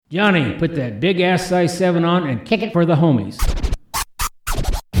Johnny, put that big-ass size 7 on and kick it for the homies.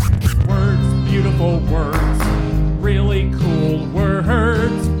 Words, beautiful words, really cool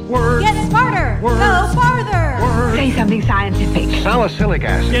words. Words. Get smarter. Words. Go farther. Words. Say something scientific. Salicylic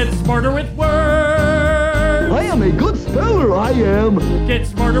acid. Get smarter with words. I am a good speller, I am. Get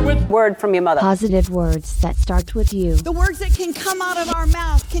smarter with word from your mother. Positive words that start with you. The words that can come out of our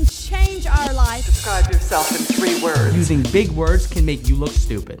mouth can change our life. Describe yourself in 3 words. Using big words can make you look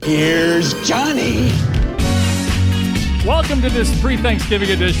stupid. Here's Johnny. Welcome to this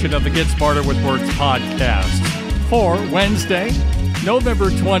pre-Thanksgiving edition of the Get Smarter with Words podcast for Wednesday, November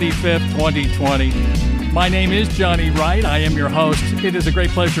 25th, 2020. My name is Johnny Wright. I am your host. It is a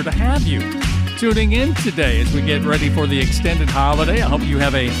great pleasure to have you tuning in today as we get ready for the extended holiday. I hope you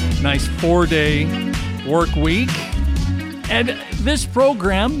have a nice 4-day work week. And this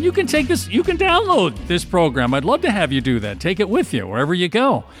program, you can download this program. I'd love to have you do that. Take it with you wherever you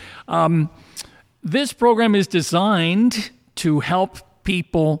go. This program is designed to help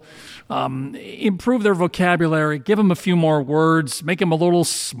people improve their vocabulary, give them a few more words, make them a little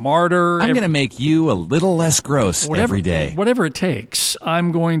smarter. I'm going to make you a little less gross every day. Whatever it takes,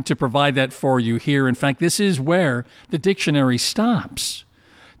 I'm going to provide that for you here. In fact, this is where the dictionary stops.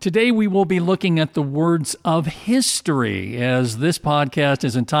 Today, we will be looking at the words of history, as this podcast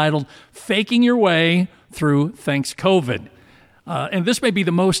is entitled, Faking Your Way Through ThanksCovid. And this may be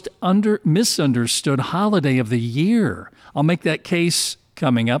the most misunderstood holiday of the year. I'll make that case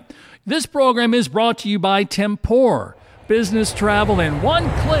coming up. This program is brought to you by Tempore, business travel in one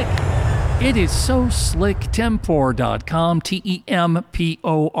click. It is so slick. Tempore.com,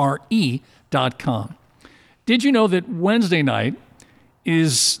 Tempore.com. Did you know that Wednesday night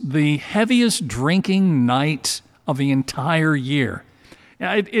is the heaviest drinking night of the entire year?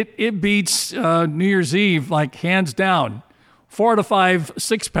 It beats New Year's Eve, like hands down. 4 out of 5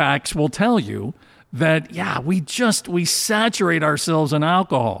 six-packs will tell you that, we saturate ourselves in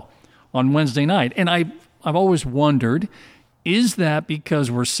alcohol on Wednesday night. And I've always wondered, is that because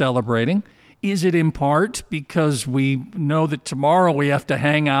we're celebrating? Is it in part because we know that tomorrow we have to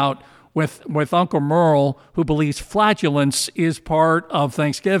hang out with Uncle Merle, who believes flatulence is part of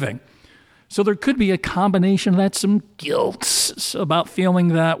Thanksgiving? So there could be a combination of that, some guilt about feeling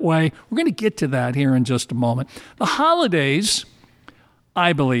that way. We're going to get to that here in just a moment. The holidays,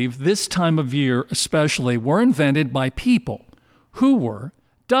 I believe, this time of year especially, were invented by people who were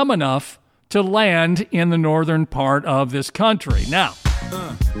dumb enough to land in the northern part of this country. Now,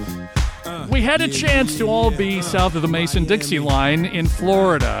 we had a chance to all be south of the Mason-Dixie line in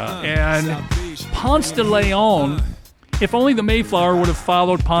Florida, and Ponce de Leon, if only the Mayflower would have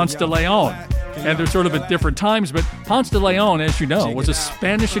followed Ponce de Leon. And they're sort of at different times, but Ponce de Leon, as you know, was a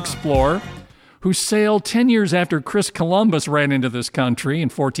Spanish explorer who sailed 10 years after Chris Columbus ran into this country in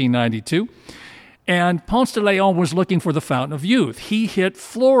 1492. And Ponce de Leon was looking for the Fountain of Youth. He hit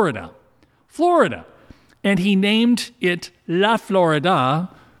Florida. And he named it La Florida,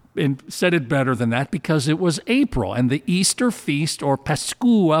 and said it better than that because it was April, and the Easter feast, or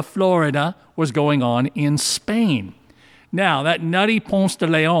Pascua Florida, was going on in Spain. Now, that nutty Ponce de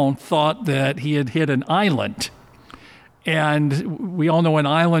Leon thought that he had hit an island. And we all know an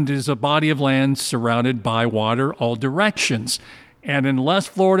island is a body of land surrounded by water all directions. And unless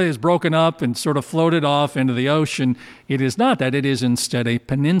Florida is broken up and sort of floated off into the ocean, it is not that. It is instead a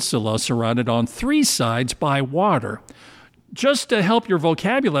peninsula surrounded on 3 sides by water. Just to help your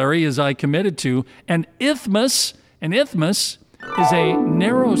vocabulary, as I committed to, an isthmus is a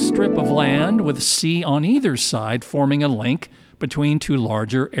narrow strip of land with sea on either side, forming a link between 2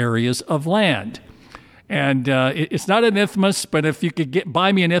 larger areas of land. And it's not an isthmus, but if you could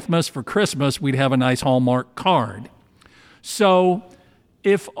buy me an isthmus for Christmas, we'd have a nice Hallmark card. So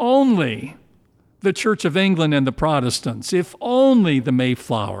if only the Church of England and the Protestants, if only the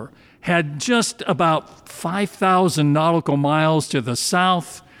Mayflower had just about 5,000 nautical miles to the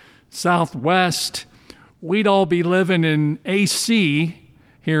southwest, we'd all be living in AC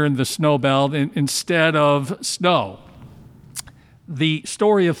here in the snow belt instead of snow. The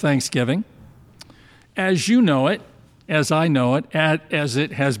story of Thanksgiving, as you know it, as I know it, as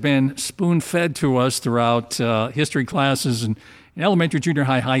it has been spoon-fed to us throughout history classes in elementary, junior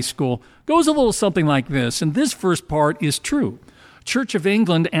high school, goes a little something like this. And this first part is true. Church of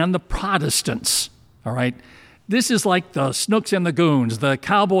England and the Protestants, all right? This is like the Snooks and the Goons, the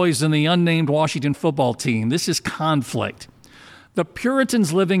Cowboys and the unnamed Washington football team. This is conflict. The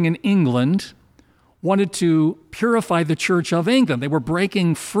Puritans living in England wanted to purify the Church of England. They were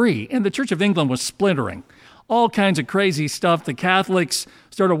breaking free, and the Church of England was splintering. all kinds of crazy stuff. The Catholics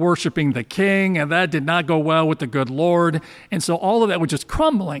started worshiping the king, and that did not go well with the good Lord. And so all of that was just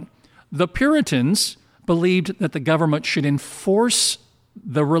crumbling. The Puritans believed that the government should enforce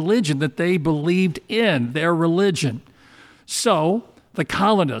the religion that they believed in, their religion. So the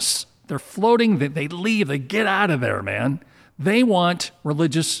colonists, they're floating, they leave, they get out of there, man. They want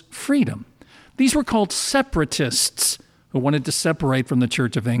religious freedom. These were called separatists who wanted to separate from the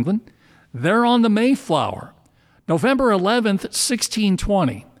Church of England. They're on the Mayflower. November 11th,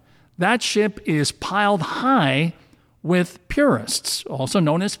 1620. That ship is piled high with purists, also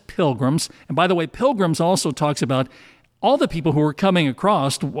known as pilgrims. And by the way, pilgrims also talks about all the people who were coming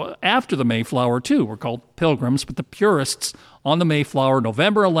across after the Mayflower, too, were called pilgrims. But the purists on the Mayflower,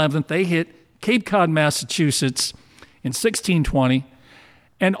 November 11th, they hit Cape Cod, Massachusetts in 1620.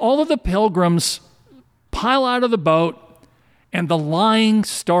 And all of the pilgrims pile out of the boat, and the lying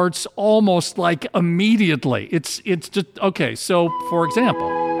starts almost like immediately. It's just, okay, so for example,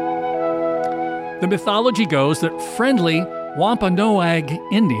 the mythology goes that friendly Wampanoag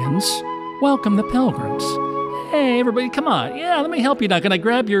Indians welcome the pilgrims. Hey, everybody, come on. Yeah, let me help you now. Can I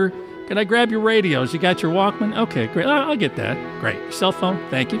grab your radios? You got your Walkman? Okay, great. I'll get that. Great. Your cell phone?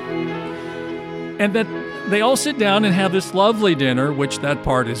 Thank you. And that they all sit down and have this lovely dinner, which that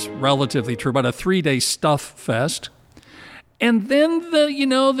part is relatively true, about a 3-day stuff fest. And then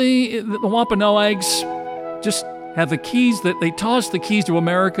the Wampanoags just have the keys that they toss the keys to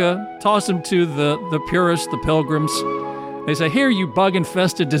America, toss them to the purists, the pilgrims. They say, "Here, you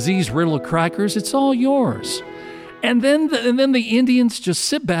bug-infested, disease-riddled crackers, it's all yours." And then the Indians just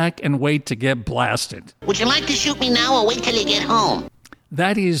sit back and wait to get blasted. Would you like to shoot me now or wait till you get home?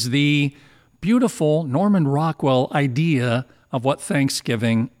 That is the beautiful Norman Rockwell idea of what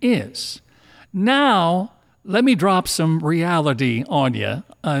Thanksgiving is. Now, let me drop some reality on you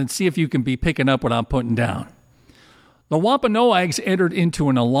and see if you can be picking up what I'm putting down. The Wampanoags entered into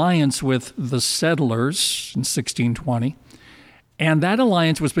an alliance with the settlers in 1620, and that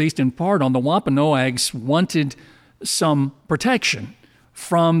alliance was based in part on the Wampanoags wanted some protection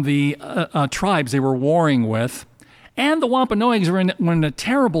from the tribes they were warring with, and the Wampanoags were in a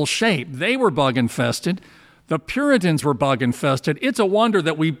terrible shape. They were bug-infested. The Puritans were bug-infested. It's a wonder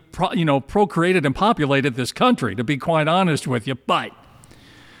that we procreated and populated this country, to be quite honest with you. But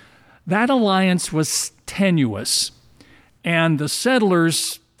that alliance was tenuous, and the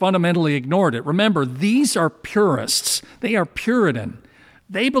settlers fundamentally ignored it. Remember, these are purists. They are Puritan.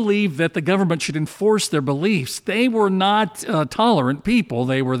 They believed that the government should enforce their beliefs. They were not tolerant people.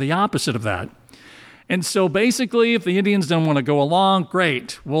 They were the opposite of that. And so basically, if the Indians don't want to go along,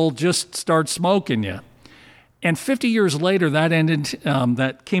 great, we'll just start smoking you. And 50 years later,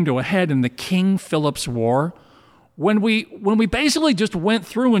 that came to a head in the King Philip's War, when we basically just went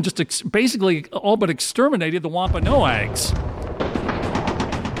through and just basically all but exterminated the Wampanoags.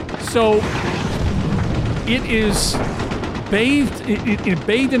 So it is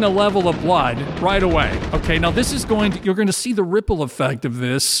bathed in a level of blood right away. Okay, now this is you're going to see the ripple effect of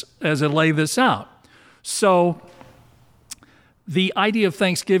this as I lay this out. So the idea of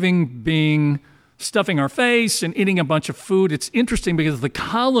Thanksgiving being stuffing our face and eating a bunch of food, it's interesting because the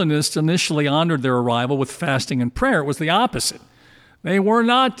colonists initially honored their arrival with fasting and prayer. It was the opposite. They were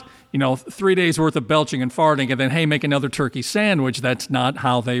not, 3 days worth of belching and farting and then, hey, make another turkey sandwich. That's not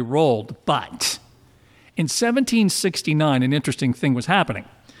how they rolled. But in 1769, an interesting thing was happening.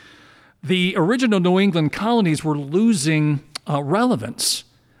 The original New England colonies were losing relevance.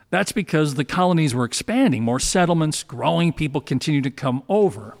 That's because the colonies were expanding, more settlements, growing, people continued to come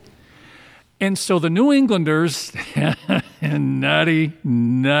over. And so the New Englanders,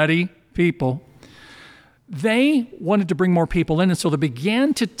 nutty people, they wanted to bring more people in. And so they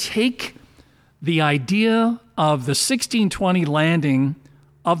began to take the idea of the 1620 landing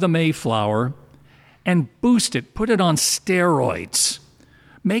of the Mayflower and boost it, put it on steroids,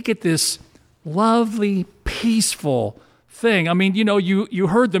 make it this lovely, peaceful thing. I mean, you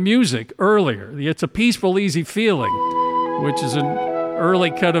heard the music earlier. It's a peaceful, easy feeling, which is an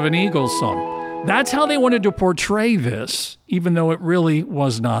early cut of an Eagles song. That's how they wanted to portray this, even though it really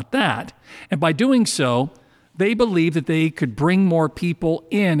was not that. And by doing so, they believed that they could bring more people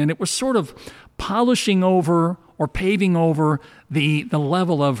in, and it was sort of polishing over or paving over the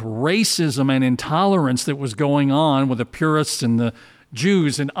level of racism and intolerance that was going on with the Purists and the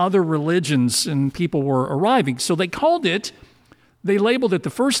Jews and other religions, and people were arriving. So they labeled it the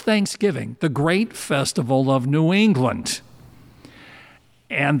first Thanksgiving, the Great Festival of New England.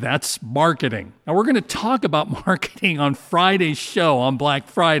 And that's marketing. Now, we're going to talk about marketing on Friday's show, on Black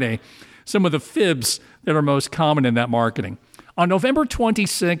Friday, some of the fibs that are most common in that marketing. On November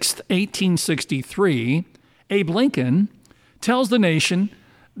 26th, 1863, Abe Lincoln tells the nation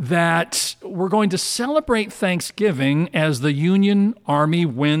that we're going to celebrate Thanksgiving as the Union Army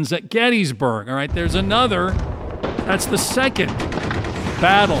wins at Gettysburg. All right, there's another. That's the second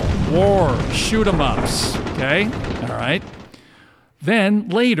battle, war, shoot 'em ups. Okay, all right. Then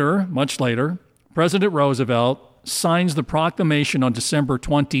later, much later, President Roosevelt signs the proclamation on December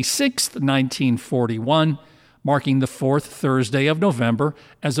 26th, 1941, marking the fourth Thursday of November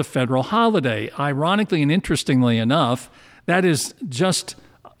as a federal holiday. Ironically and interestingly enough, that is just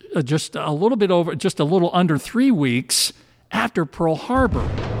a little under 3 weeks after Pearl Harbor.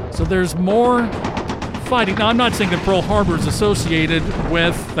 So there's more fighting. Now, I'm not saying that Pearl Harbor is associated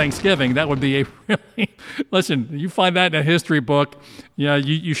with Thanksgiving. That would be a really, listen, you find that in a history book, yeah,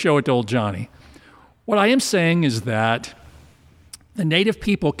 you show it to old Johnny. What I am saying is that the native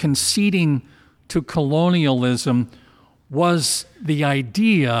people conceding to colonialism was the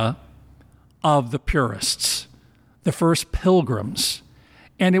idea of the purists, the first pilgrims.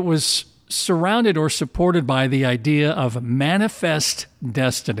 And it was surrounded or supported by the idea of manifest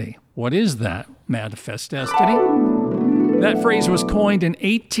destiny. What is that, manifest destiny? That phrase was coined in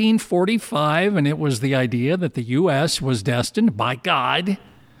 1845, and it was the idea that the U.S. was destined by God,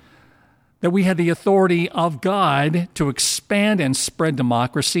 that we had the authority of God to expand and spread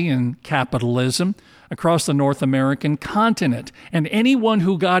democracy and capitalism across the North American continent. And anyone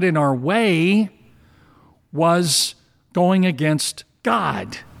who got in our way was going against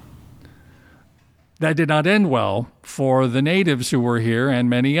God. That did not end well for the natives who were here and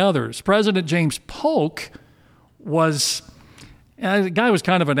many others. President James Polk the guy was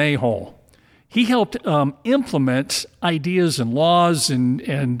kind of an a-hole. He helped implement ideas and laws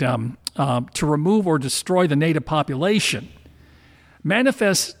and to remove or destroy the native population.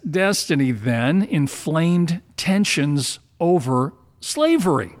 Manifest destiny then inflamed tensions over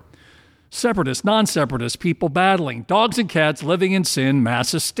slavery. Separatists, non-separatists, people battling, dogs and cats living in sin,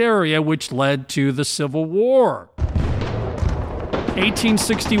 mass hysteria, which led to the Civil War.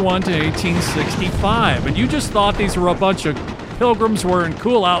 1861 to 1865. And you just thought these were a bunch of pilgrims wearing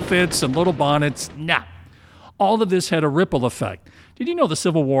cool outfits and little bonnets. Nah. All of this had a ripple effect. Did you know the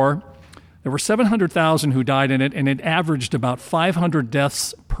Civil War? There were 700,000 who died in it, and it averaged about 500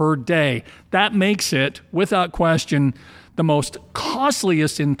 deaths per day. That makes it, without question, the most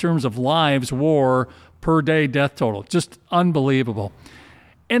costliest in terms of lives war per day death total. Just unbelievable.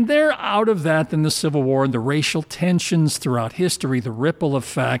 And they're out of that than the Civil War and the racial tensions throughout history, the ripple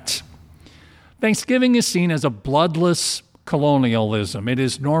effect. Thanksgiving is seen as a bloodless colonialism. It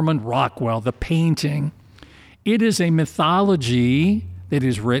is Norman Rockwell, the painting. It is a mythology that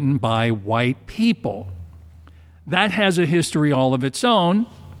is written by white people. That has a history all of its own.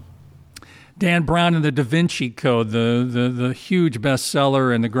 Dan Brown in the Da Vinci Code, the huge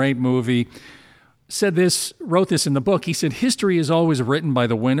bestseller and the great movie, wrote this in the book. He said, history is always written by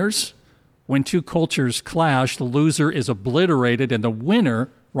the winners. When two cultures clash, the loser is obliterated and the winner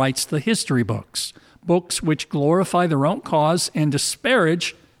writes the history books, books which glorify their own cause and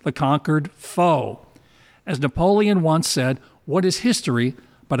disparage the conquered foe. As Napoleon once said, what is history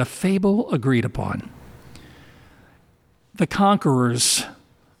but a fable agreed upon? The conquerors,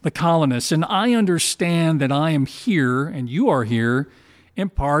 the colonists, and I understand that I am here and you are here in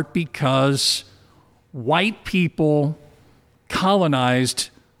part because white people colonized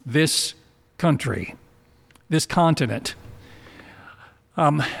this country, this continent.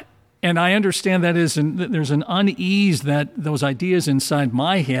 And I understand that there's an unease that those ideas inside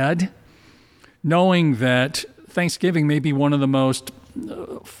my head, knowing that Thanksgiving may be one of the most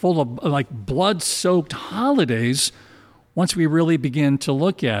full of blood-soaked holidays once we really begin to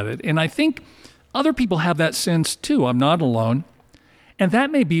look at it. And I think other people have that sense too. I'm not alone. And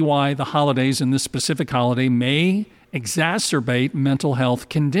that may be why the holidays and this specific holiday may exacerbate mental health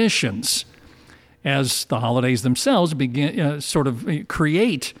conditions as the holidays themselves begin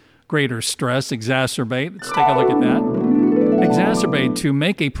create greater stress, exacerbate. Let's take a look at that. Exacerbate to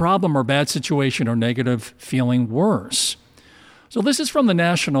make a problem or bad situation or negative feeling worse. So this is from the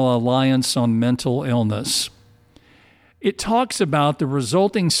National Alliance on Mental Illness. It talks about the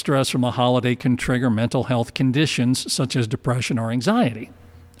resulting stress from the holiday can trigger mental health conditions such as depression or anxiety.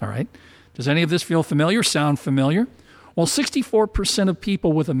 All right. Does any of this feel familiar, sound familiar? Well, 64% of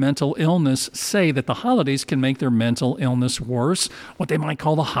people with a mental illness say that the holidays can make their mental illness worse, what they might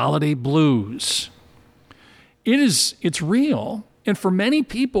call the holiday blues. It's real. And for many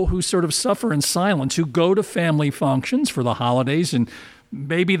people who sort of suffer in silence, who go to family functions for the holidays and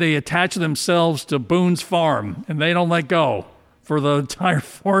maybe they attach themselves to Boone's Farm and they don't let go for the entire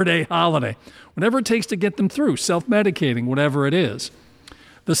 4-day holiday. Whatever it takes to get them through, self-medicating, whatever it is.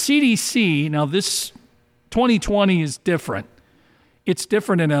 The CDC, now this 2020 is different. It's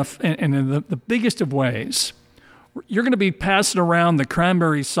different enough, and in the biggest of ways. You're going to be passing around the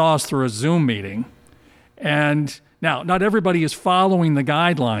cranberry sauce through a Zoom meeting. And now, not everybody is following the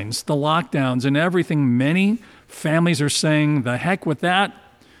guidelines, the lockdowns, and everything. Many families are saying, the heck with that.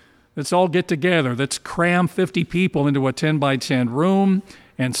 Let's all get together. Let's cram 50 people into a 10 by 10 room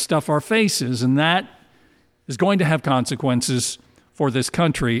and stuff our faces. And that is going to have consequences for this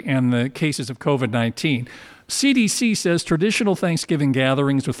country and the cases of COVID-19. CDC says traditional Thanksgiving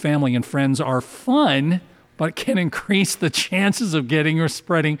gatherings with family and friends are fun, but can increase the chances of getting or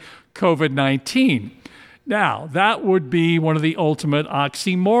spreading COVID-19. Now, that would be one of the ultimate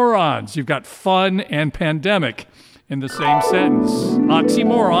oxymorons. You've got fun and pandemic in the same sentence.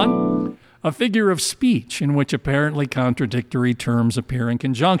 Oxymoron, a figure of speech in which apparently contradictory terms appear in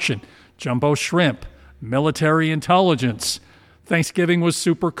conjunction. Jumbo shrimp, military intelligence. Thanksgiving was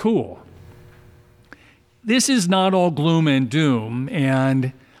super cool. This is not all gloom and doom,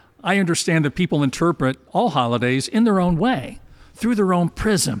 and I understand that people interpret all holidays in their own way, through their own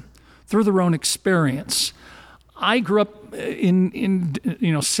prism, through their own experience. I grew up in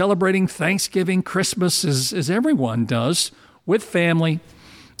celebrating Thanksgiving, Christmas as everyone does, with family,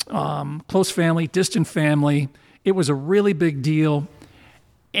 close family, distant family. It was a really big deal.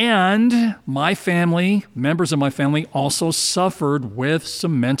 And my family, members of my family, also suffered with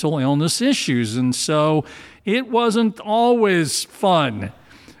some mental illness issues. And so it wasn't always fun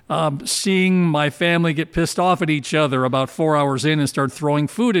seeing my family get pissed off at each other about 4 hours in and start throwing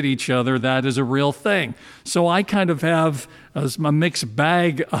food at each other. That is a real thing. So I kind of have a mixed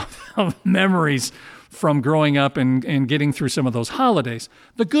bag of memories from growing up and getting through some of those holidays.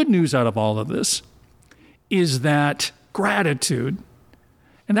 The good news out of all of this is that gratitude,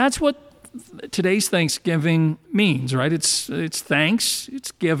 and that's what today's Thanksgiving means, right? It's thanks,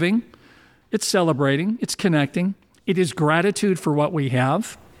 it's giving, it's celebrating, it's connecting. It is gratitude for what we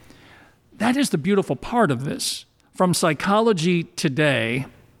have. That is the beautiful part of this. From Psychology Today,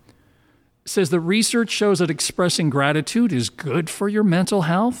 it says that research shows that expressing gratitude is good for your mental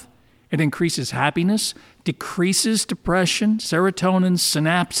health. It increases happiness, decreases depression, serotonin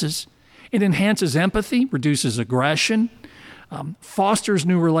synapses. It enhances empathy, reduces aggression, fosters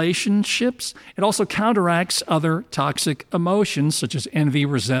new relationships. It also counteracts other toxic emotions such as envy,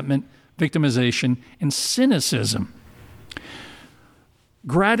 resentment, victimization, and cynicism.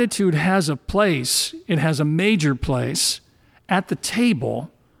 Gratitude has a place, it has a major place at the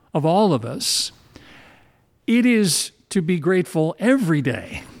table of all of us. It is to be grateful every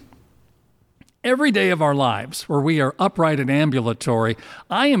day of our lives where we are upright and ambulatory.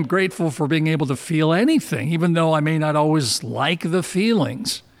 I am grateful for being able to feel anything, even though I may not always like the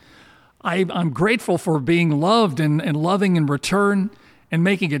feelings. I'm grateful for being loved and loving in return and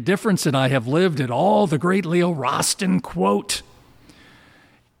making a difference that I have lived at all. The great Leo Roston quote.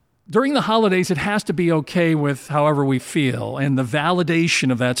 During the holidays, it has to be okay with however we feel, and the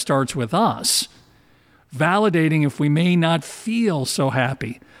validation of that starts with us. Validating if we may not feel so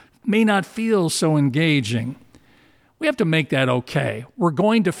happy, may not feel so engaging. We have to make that okay. We're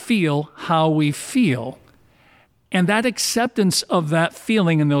going to feel how we feel. And that acceptance of that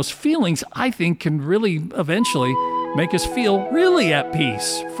feeling and those feelings, I think, can really eventually make us feel really at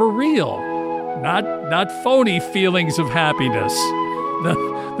peace, for real. Not phony feelings of happiness.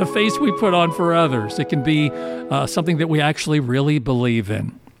 The face we put on for others. It can be something that we actually really believe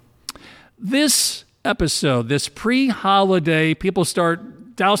in. This episode, this pre-holiday, people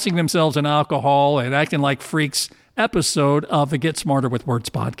start dousing themselves in alcohol and acting like freaks episode of the Get Smarter with Words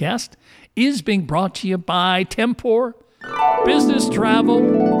podcast is being brought to you by Tempor. Business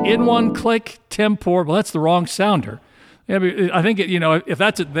travel in one click, Tempor. Well, that's the wrong sounder. I think, if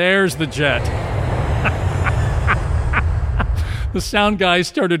that's it, there's the jet. The sound guys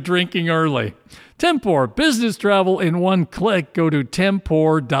started drinking early. Tempor, business travel in one click. Go to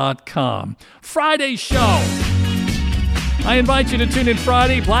Tempor.com. Friday show. I invite you to tune in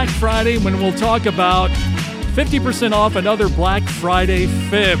Friday, Black Friday, when we'll talk about 50% off and other Black Friday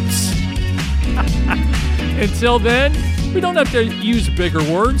fibs. Until then, we don't have to use bigger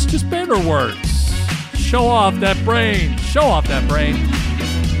words, just better words. Show off that brain. Show off that brain.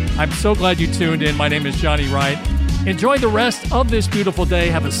 I'm so glad you tuned in. My name is Johnny Wright. Enjoy the rest of this beautiful day.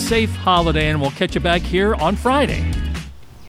 Have a safe holiday, and we'll catch you back here on Friday.